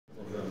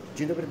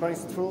Dzień dobry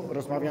Państwu.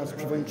 Rozmawiam z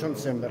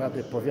przewodniczącym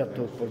Rady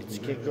Powiatu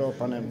Polickiego,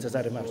 panem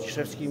Cezarym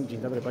Arciszewskim.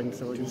 Dzień dobry Panie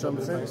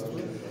Przewodniczący.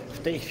 W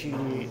tej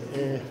chwili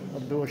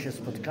odbyło się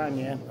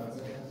spotkanie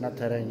na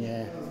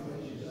terenie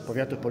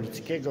Powiatu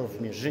Polickiego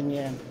w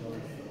Mierzynie.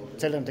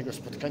 Celem tego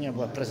spotkania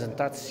była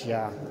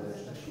prezentacja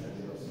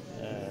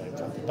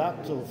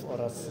kandydatów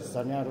oraz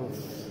zamiarów,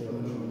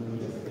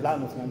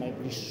 planów na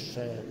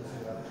najbliższe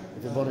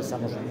wybory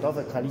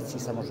samorządowe, koalicji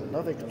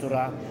samorządowej,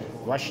 która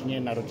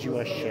właśnie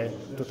narodziła się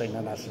tutaj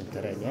na naszym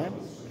terenie.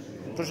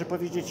 Proszę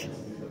powiedzieć,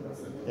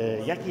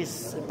 jaki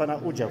jest Pana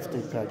udział w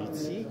tej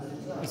koalicji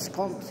i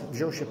skąd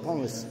wziął się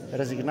pomysł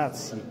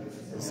rezygnacji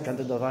z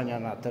kandydowania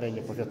na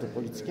terenie Powiatu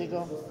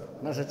Polickiego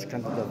na rzecz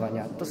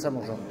kandydowania do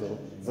samorządu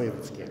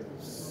wojewódzkiego?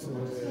 Z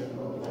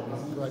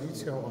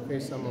koalicją OK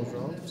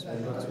Samorząd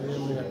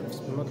współpracujemy jako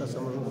wspólnota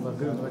samorządowa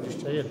GRY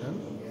 21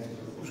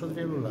 już od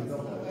wielu lat.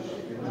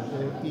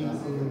 I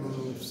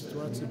w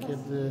sytuacji,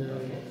 kiedy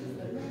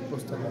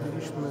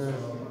postanowiliśmy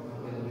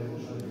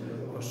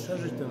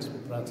rozszerzyć tę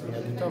współpracę i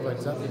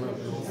agitować za tym,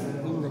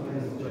 aby inne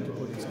gminy Powiatu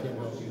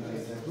Polickiego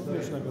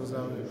również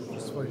nawiązały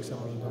przez swoich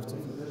samorządowców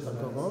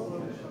takową,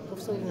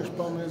 powstał również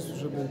pomysł,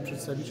 żeby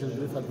przedstawiciel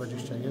GRY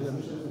 21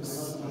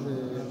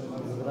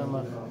 w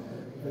ramach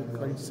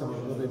koalicji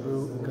samorządowej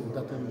był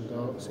kandydatem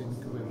do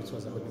Sejmiku Województwa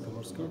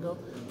Zachodniopomorskiego.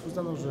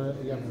 Uznano, że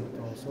ja będę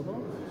tą osobą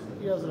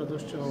i ja z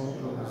radością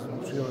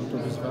przyjąłem to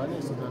wyzwanie.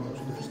 Jest to dla mnie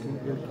przede wszystkim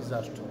wielki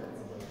zaszczyt.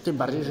 Tym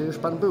bardziej, że już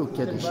Pan był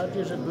kiedyś. Tym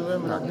bardziej, że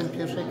byłem radnym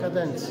pierwszej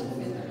kadencji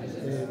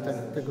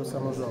tego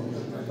samorządu.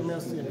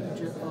 Natomiast jak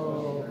idzie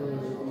o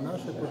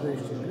nasze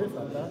podejście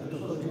Gryfa, tak,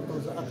 to chodzi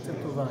o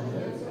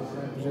zaakceptowanie,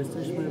 że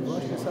jesteśmy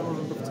właśnie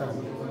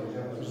samorządowcami,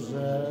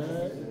 że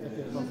tak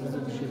jak Pan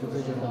Prezydent dzisiaj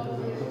powiedział na tym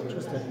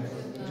uroczystym,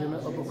 idziemy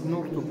obok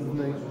nurtu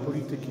głównej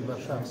polityki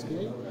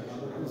warszawskiej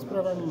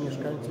sprawami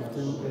mieszkańców,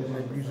 tym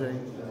najbliżej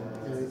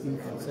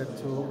ich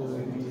sercu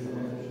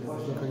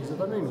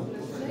zlokalizowanymi.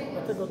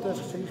 Dlatego też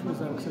chcieliśmy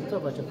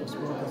zaakcentować jako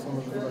wspólnota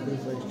samorządowa GRY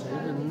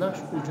 21 nasz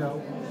udział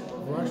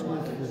właśnie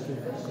w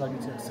tych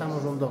koalicjach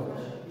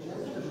samorządowych.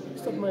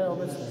 Stąd moja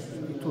obecność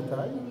i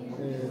tutaj,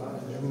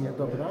 w gminie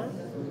Dobra,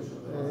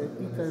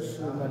 i też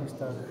na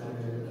listach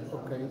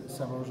OK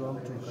Samorząd,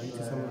 czyli koalicji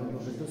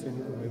samorządowej do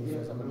Sejmiku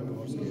Województwa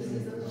Zachodniopomorskiego.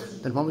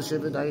 Ten pomysł się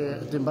wydaje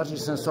tym bardziej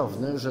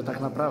sensowny, że tak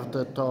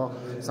naprawdę to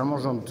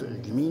samorząd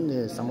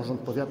gminy, samorząd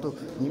powiatu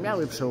nie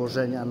miały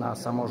przełożenia na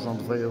samorząd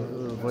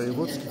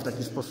wojewódzki w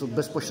taki sposób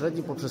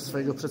bezpośredni poprzez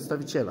swojego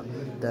przedstawiciela.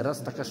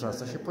 Teraz taka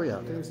szansa się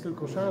pojawia. To jest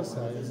tylko szansa.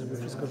 Ja zrobię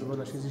wszystko, żeby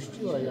ona się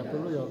ziściła i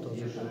apeluję o to,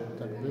 żeby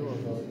tak było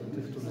do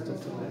tych, którzy chcą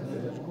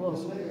zabierać głos.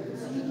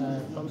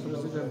 Pan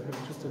prezydent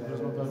w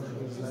rozmowach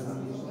z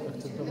nami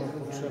akcentował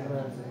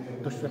potrzebę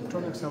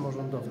doświadczonych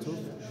samorządowców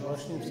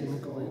właśnie w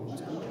Sejmiku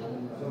Wojewódzkim.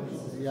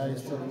 Ja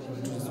jestem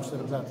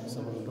 34 lat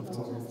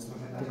samorządowcem, więc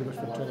tego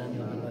doświadczenia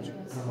mi odebrać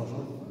nie można.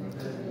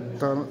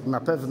 To na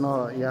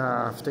pewno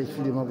ja w tej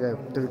chwili mogę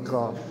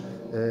tylko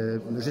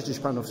życzyć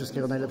Panu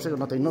wszystkiego najlepszego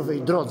na tej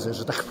nowej drodze,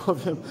 że tak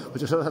powiem,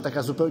 chociaż ona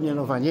taka zupełnie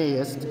nowa nie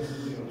jest.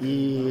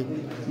 I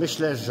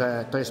myślę,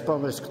 że to jest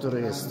pomysł,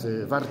 który jest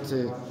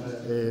warty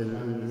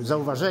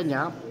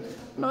zauważenia,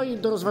 no i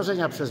do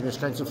rozważenia przez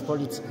mieszkańców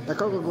Polic, na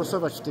kogo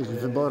głosować w tych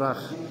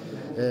wyborach,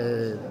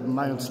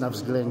 mając na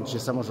względzie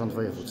samorząd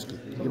wojewódzki.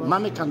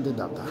 Mamy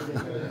kandydata.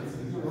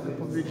 Mogę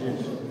powiedzieć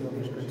do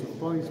mieszkańców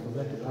Polic,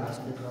 powiatu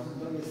polickiego,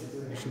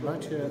 jeśli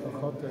macie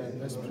ochotę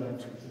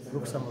wesprzeć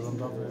ruch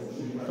samorządowy,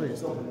 to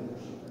jest to.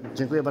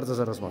 Dziękuję bardzo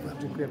za rozmowę.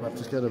 Dziękuję bardzo.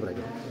 Wszystkiego dobrego.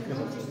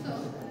 Dziękuję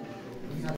bardzo.